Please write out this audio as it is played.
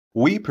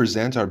We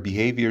present our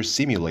behavior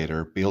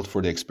simulator built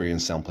for the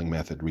experience sampling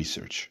method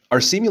research. Our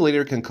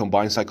simulator can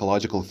combine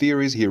psychological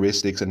theories,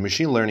 heuristics, and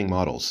machine learning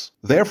models.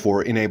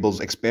 Therefore, enables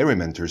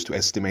experimenters to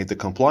estimate the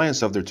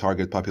compliance of their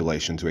target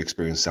population to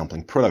experience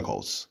sampling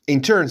protocols. In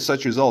turn,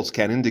 such results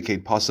can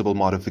indicate possible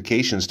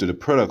modifications to the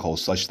protocol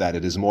such that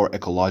it is more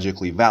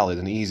ecologically valid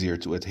and easier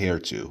to adhere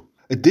to.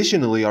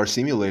 Additionally, our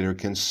simulator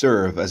can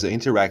serve as an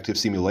interactive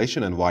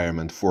simulation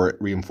environment for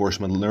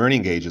reinforcement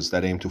learning agents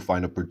that aim to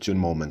find opportune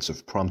moments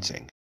of prompting.